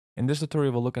In this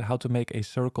tutorial, we'll look at how to make a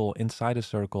circle inside a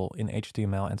circle in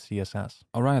HTML and CSS.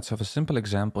 Alright, so I have a simple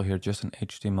example here, just an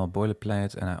HTML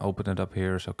boilerplate, and I open it up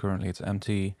here, so currently it's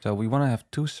empty. So we want to have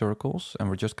two circles, and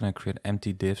we're just going to create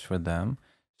empty divs for them.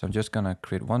 So I'm just going to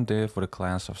create one div with a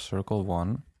class of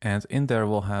circle1, and in there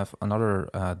we'll have another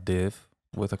div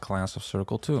with a class of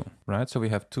circle2, right? So we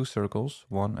have two circles,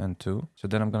 1 and 2. So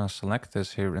then I'm going to select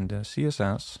this here in the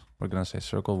CSS. We're going to say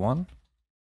circle1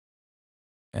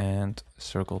 and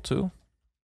circle2.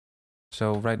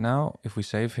 So right now, if we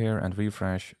save here and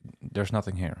refresh, there's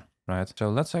nothing here, right? So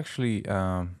let's actually,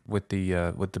 with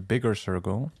the bigger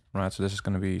circle, right? So this is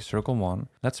going to be circle1.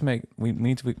 Let's make, we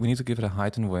need to give it a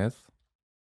height and width.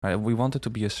 Right? We want it to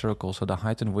be a circle, so the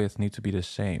height and width need to be the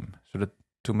same. So that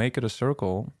to make it a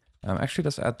circle, actually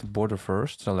let's add the border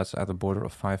first. So let's add a border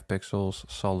of 5 pixels,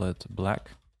 solid black.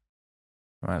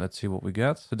 All right, let's see what we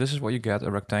get. So this is what you get,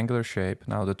 a rectangular shape.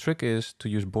 Now the trick is to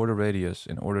use border radius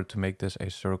in order to make this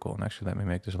a circle. And actually, let me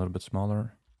make this a little bit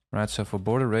smaller. Right, so for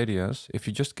border radius, if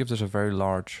you just give this a very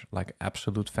large, like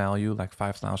absolute value, like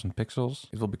 5,000 pixels,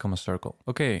 it will become a circle.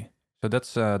 Okay, so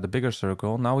that's the bigger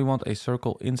circle. Now we want a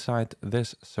circle inside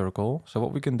this circle. So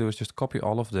what we can do is just copy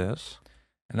all of this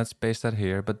and let's paste that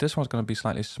here. But this one's going to be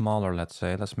slightly smaller, let's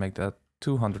say. Let's make that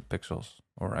 200 pixels,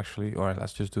 or actually, or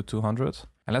let's just do 200.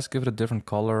 And let's give it a different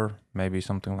color, maybe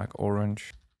something like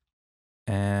orange.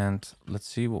 And let's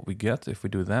see what we get if we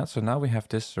do that. So now we have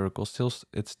this circle,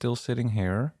 it's still sitting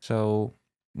here. So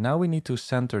now we need to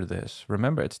center this.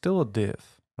 Remember, it's still a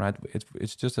div, right?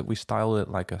 It's just that we style it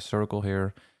like a circle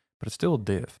here, but it's still a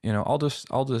div. You know, all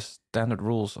the standard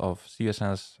rules of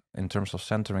CSS in terms of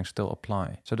centering still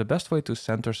apply. So the best way to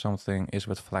center something is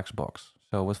with Flexbox.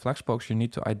 So with Flexbox, you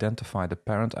need to identify the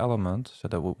parent element. So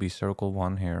that will be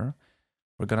circle1 here.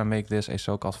 We're going to make this a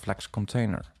so-called flex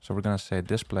container. So we're going to say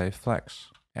display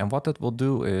flex. And what that will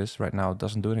do is, right now it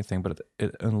doesn't do anything, but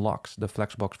it unlocks the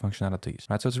Flexbox functionalities.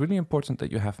 Right? So it's really important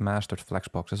that you have mastered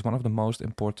Flexbox. It's one of the most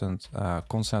important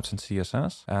concepts in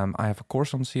CSS. I have a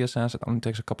course on CSS. It only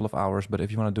takes a couple of hours, but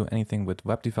if you want to do anything with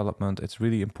web development, it's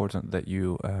really important that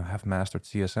you have mastered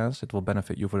CSS. It will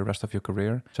benefit you for the rest of your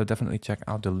career. So definitely check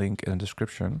out the link in the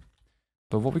description.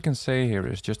 But what we can say here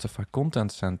is justify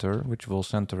content center, which will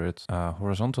center it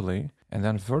horizontally. And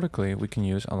then vertically, we can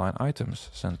use align items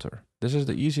center. This is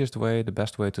the easiest way, the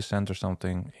best way to center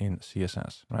something in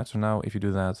CSS, right? So now if you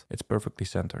do that, it's perfectly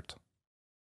centered.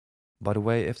 By the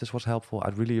way, if this was helpful,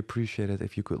 I'd really appreciate it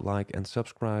if you could like and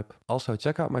subscribe. Also,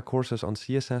 check out my courses on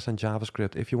CSS and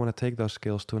JavaScript if you want to take those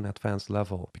skills to an advanced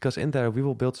level. Because in there, we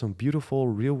will build some beautiful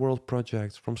real-world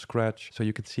projects from scratch so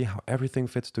you can see how everything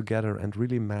fits together and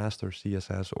really master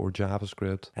CSS or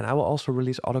JavaScript. And I will also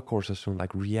release other courses soon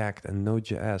like React and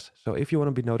Node.js. So if you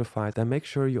want to be notified, then make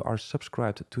sure you are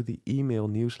subscribed to the email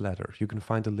newsletter. You can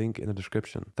find the link in the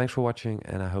description. Thanks for watching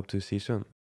and I hope to see you soon.